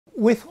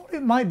We thought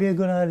it might be a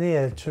good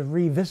idea to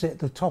revisit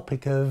the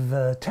topic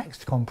of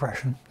text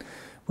compression,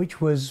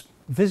 which was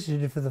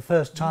visited for the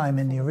first time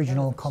in the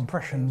original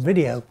compression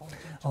video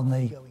on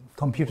the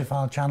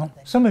Computerphile channel.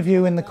 Some of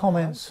you in the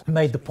comments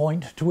made the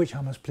point, to which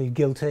I must plead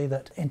guilty,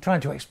 that in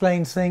trying to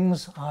explain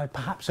things I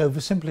perhaps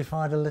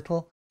oversimplified a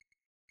little.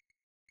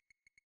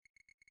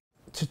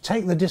 To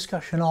take the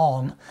discussion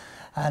on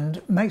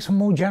and make some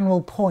more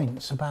general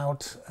points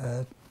about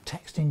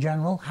text in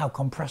general, how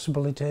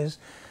compressible it is,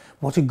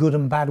 what are good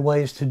and bad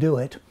ways to do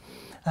it,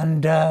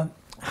 and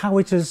how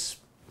it has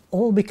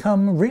all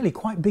become really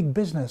quite big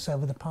business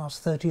over the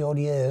past 30 odd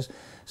years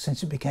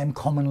since it became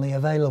commonly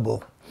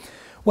available.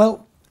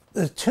 Well,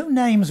 the two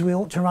names we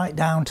ought to write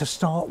down to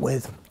start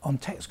with on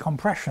text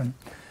compression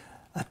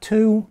are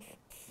two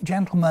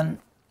gentlemen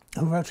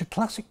who wrote a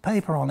classic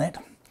paper on it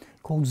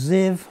called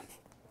Ziv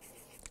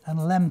and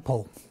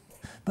Lempel.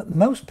 But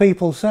most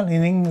people, certainly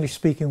in the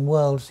English-speaking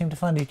world, seem to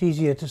find it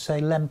easier to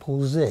say Lempel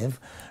Ziv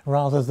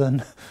rather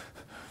than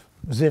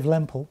Ziv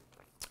Lempel.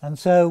 And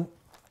so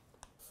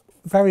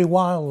very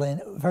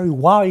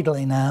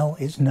widely now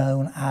it's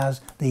known as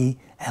the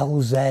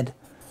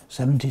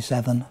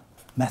LZ77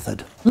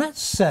 method.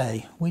 Let's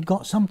say we'd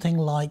got something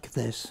like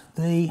this: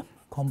 the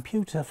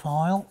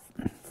Computerphile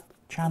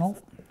channel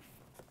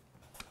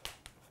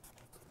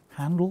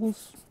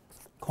handles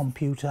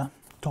computer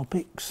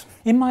topics.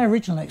 In my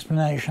original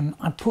explanation,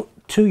 I put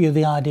to you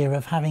the idea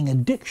of having a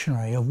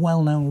dictionary of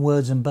well-known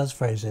words and buzz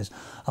phrases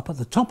up at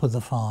the top of the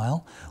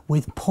file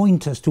with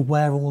pointers to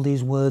where all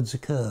these words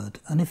occurred,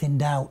 and if in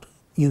doubt,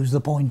 use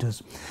the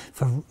pointers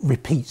for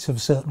repeats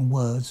of certain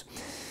words.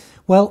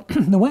 Well,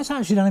 the way it's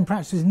actually done in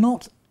practice is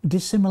not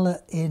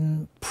dissimilar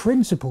in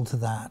principle to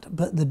that,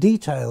 but the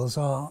details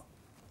are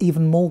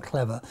even more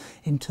clever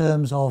in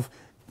terms of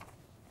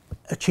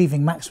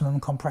achieving maximum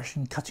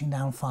compression, cutting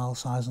down file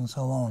size and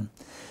so on.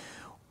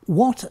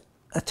 What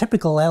a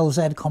typical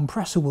LZ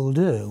compressor will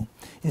do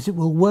is it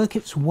will work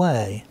its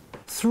way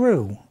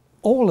through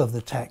all of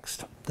the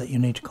text that you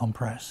need to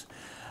compress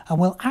and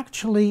will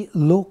actually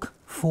look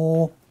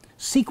for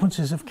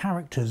sequences of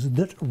characters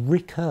that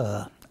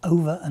recur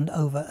over and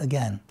over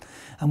again,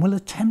 and will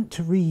attempt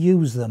to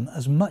reuse them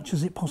as much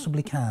as it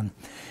possibly can.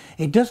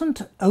 It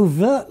doesn't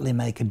overtly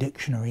make a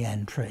dictionary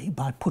entry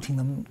by putting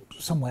them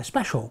somewhere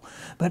special,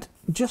 but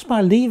just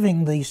by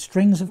leaving these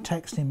strings of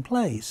text in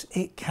place,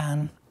 it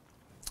can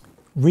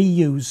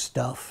reuse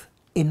stuff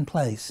in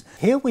place.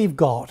 Here we've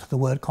got the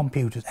word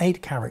computers,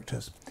 8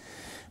 characters,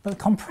 but the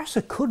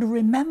compressor could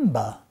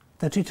remember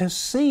that it has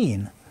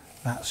seen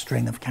that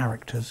string of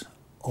characters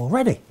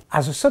already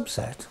as a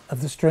subset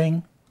of the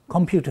string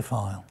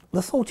Computerphile.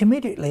 The thought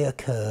immediately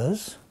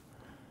occurs: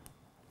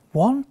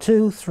 1,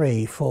 2,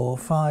 3, 4,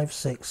 5,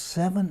 6,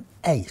 7,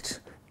 8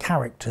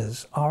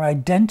 characters are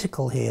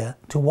identical here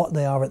to what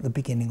they are at the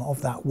beginning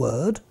of that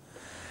word.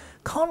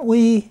 Can't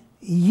we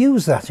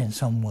use that in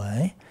some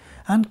way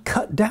and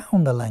cut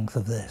down the length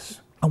of this?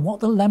 And what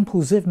the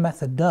Lempel Ziv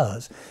method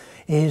does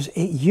is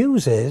it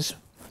uses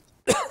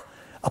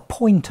a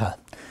pointer,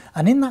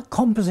 and in that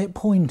composite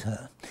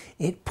pointer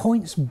it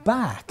points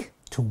back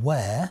to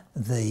where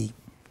the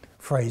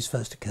phrase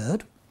first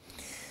occurred,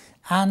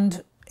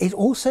 and it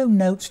also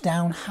notes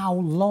down how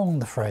long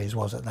the phrase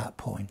was at that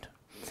point.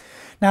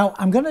 Now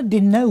I'm going to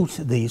denote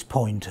these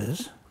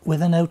pointers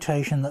with a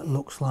notation that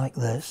looks like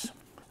this.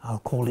 I'll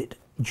call it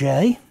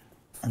J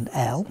and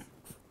L.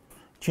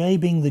 J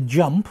being the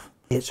jump,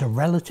 it's a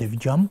relative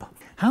jump.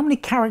 How many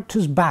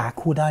characters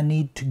back would I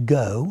need to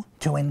go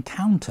to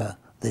encounter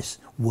this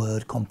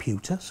word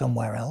computer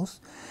somewhere else?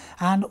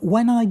 And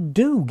when I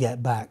do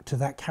get back to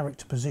that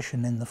character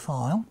position in the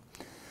file,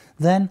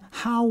 then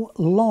how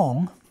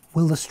long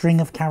will the string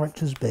of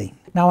characters be?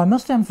 Now I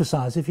must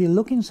emphasize, if you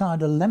look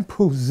inside a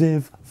Lempel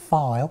Ziv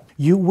file,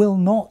 you will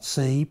not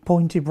see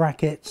pointy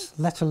brackets,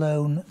 let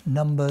alone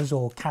numbers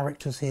or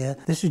characters here.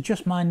 This is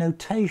just my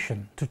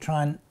notation to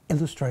try and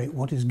illustrate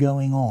what is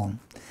going on.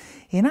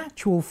 In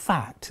actual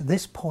fact,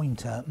 this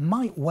pointer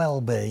might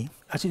well be,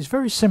 at its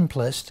very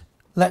simplest,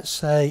 let's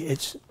say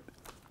it's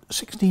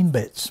 16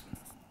 bits.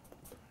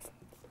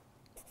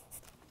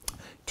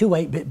 2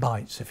 8-bit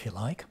bytes, if you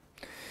like.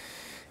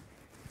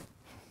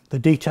 The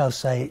details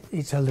say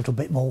it's a little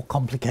bit more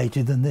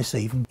complicated than this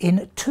even.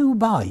 In 2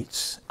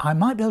 bytes, I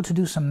might be able to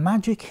do some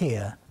magic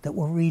here that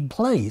will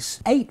replace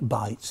 8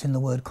 bytes in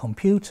the word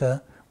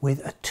computer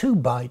with a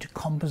 2-byte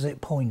composite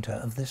pointer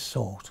of this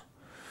sort.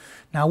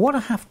 Now what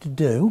I have to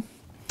do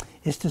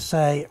is to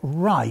say,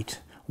 right,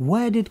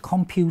 where did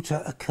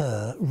computer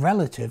occur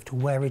relative to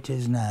where it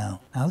is now?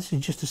 Now this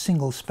is just a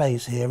single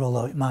space here,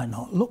 although it might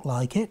not look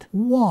like it.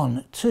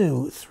 1,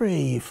 2,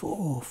 3,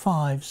 4,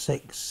 5,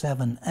 6,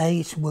 7,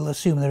 8. We'll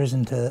assume there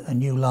isn't a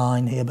new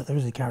line here, but there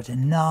is a character.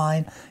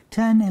 9,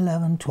 10,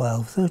 11,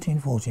 12, 13,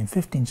 14,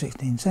 15,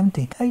 16,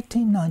 17,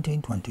 18,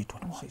 19, 20,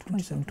 21,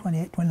 27,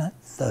 28, 29,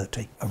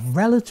 30. A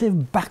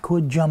relative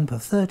backward jump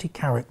of 30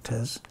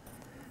 characters.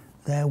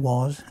 There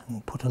was,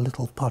 we'll put a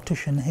little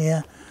partition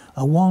here,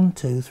 a 1,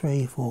 2,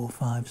 3, 4,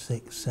 5,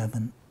 6,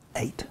 7,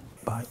 8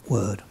 byte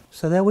word.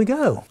 So there we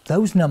go.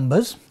 Those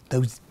numbers,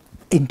 those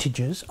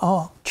integers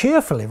are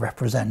cheerfully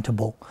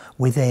representable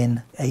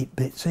within 8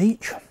 bits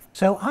each.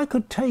 So I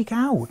could take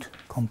out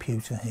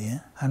computer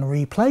here and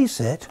replace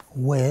it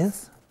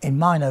with, in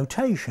my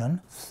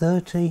notation,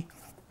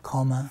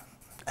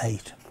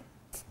 30,8.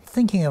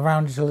 Thinking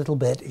around it a little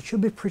bit, it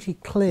should be pretty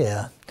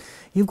clear.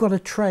 You've got a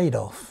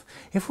trade-off.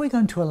 If we're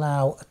going to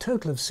allow a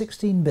total of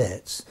 16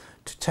 bits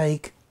to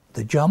take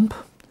the jump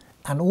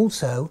and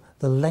also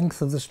the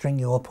length of the string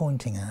you are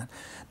pointing at,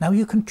 now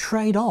you can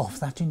trade off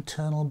that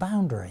internal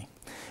boundary,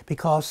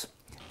 because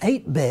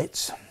 8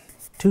 bits,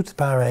 2 to the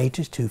power 8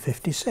 is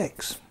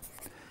 256.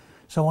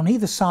 So on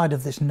either side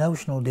of this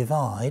notional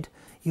divide,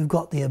 you've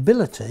got the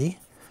ability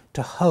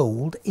to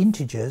hold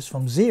integers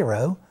from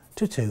 0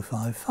 to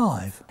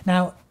 255.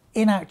 Now,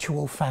 in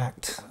actual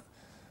fact,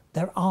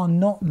 there are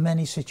not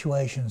many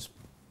situations,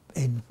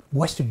 in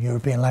Western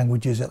European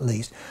languages at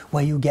least,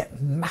 where you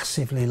get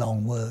massively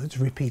long words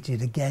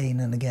repeated again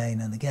and again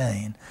and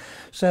again.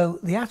 So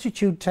the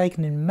attitude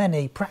taken in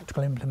many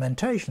practical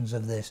implementations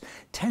of this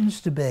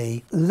tends to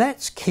be,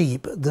 let's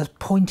keep the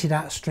pointed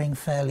at string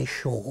fairly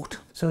short.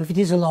 So if it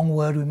is a long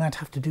word, we might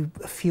have to do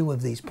a few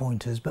of these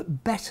pointers,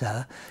 but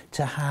better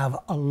to have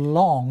a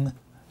long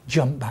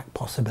jump back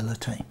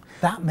possibility.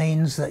 That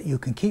means that you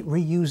can keep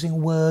reusing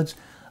words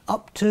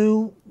up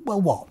to,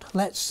 well, what?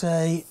 Let's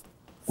say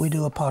we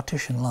do a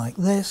partition like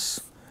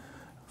this,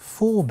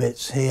 4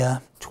 bits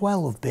here,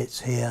 12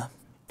 bits here,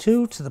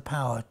 2 to the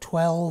power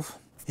 12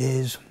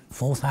 is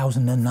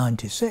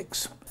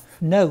 4096.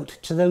 Note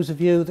to those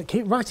of you that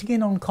keep writing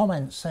in on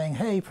comments saying,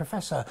 hey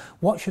Professor,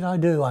 what should I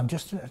do? I'm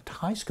just at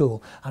high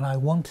school and I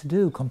want to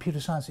do computer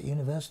science at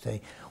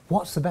university.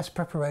 What's the best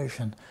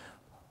preparation?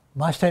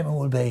 My statement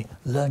would be,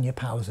 learn your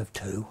powers of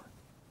 2.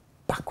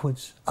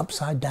 Backwards,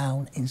 upside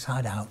down,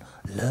 inside out.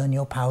 Learn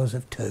your powers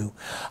of 2.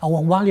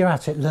 And while you're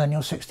at it, learn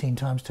your 16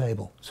 times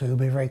table, so you'll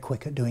be very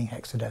quick at doing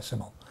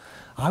hexadecimal.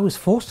 I was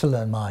forced to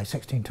learn my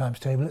 16 times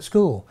table at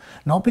school,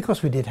 not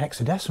because we did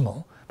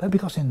hexadecimal, but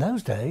because in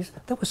those days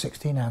there were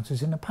 16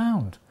 ounces in a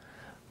pound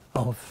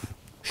of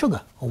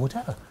sugar or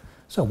whatever.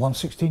 So 1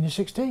 16 is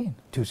 16,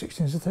 2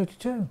 16s are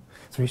 32,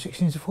 3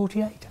 16s are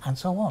 48, and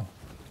so on.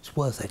 It's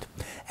worth it.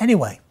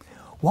 Anyway,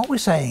 what we're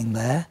saying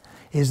there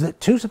is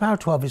that 2 to the power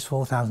 12 is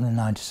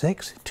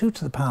 4096, 2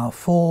 to the power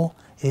 4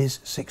 is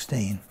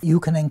 16. You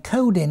can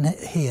encode in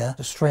here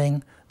a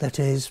string that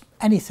is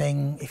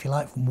anything, if you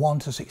like, from 1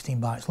 to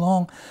 16 bytes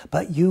long,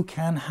 but you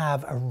can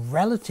have a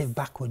relative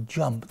backward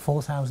jump,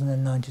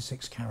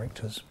 4096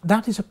 characters.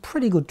 That is a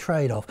pretty good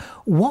trade-off.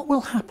 What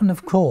will happen,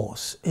 of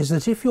course, is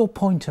that if your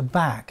pointer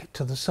back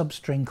to the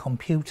substring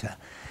computer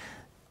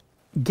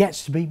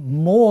gets to be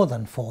more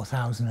than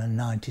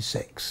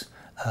 4096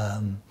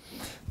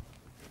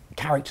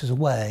 characters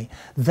away,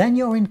 then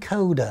your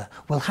encoder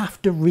will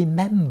have to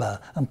remember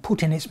and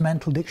put in its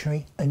mental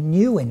dictionary a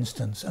new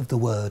instance of the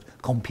word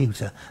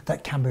computer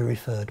that can be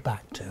referred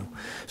back to.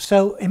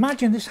 So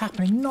imagine this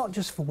happening not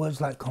just for words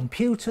like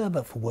computer,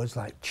 but for words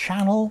like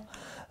channel,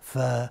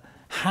 for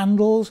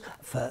handles,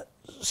 for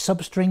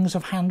substrings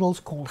of handles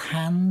called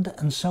hand,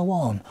 and so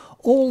on.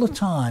 All the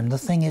time the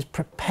thing is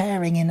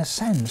preparing, in a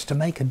sense, to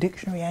make a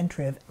dictionary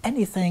entry of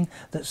anything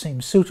that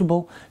seems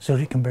suitable so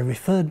that it can be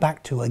referred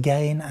back to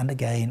again and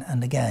again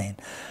and again.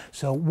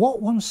 So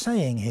what one's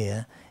saying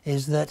here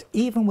is that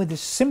even with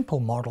this simple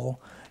model,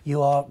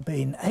 you are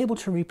being able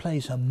to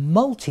replace a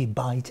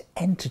multi-byte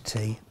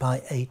entity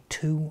by a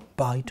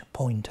 2-byte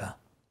pointer.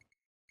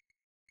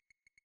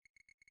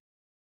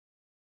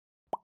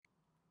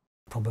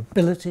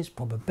 Probabilities,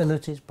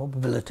 probabilities,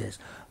 probabilities,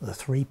 the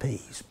 3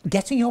 Ps.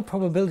 Getting your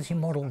probability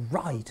model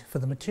right for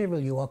the material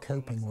you are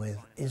coping with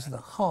is the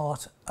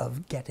heart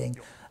of getting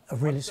a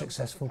really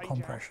successful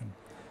compression.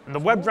 And the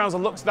web browser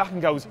looks at that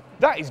and goes,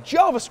 that is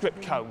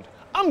JavaScript code.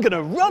 I'm going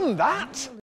to run that.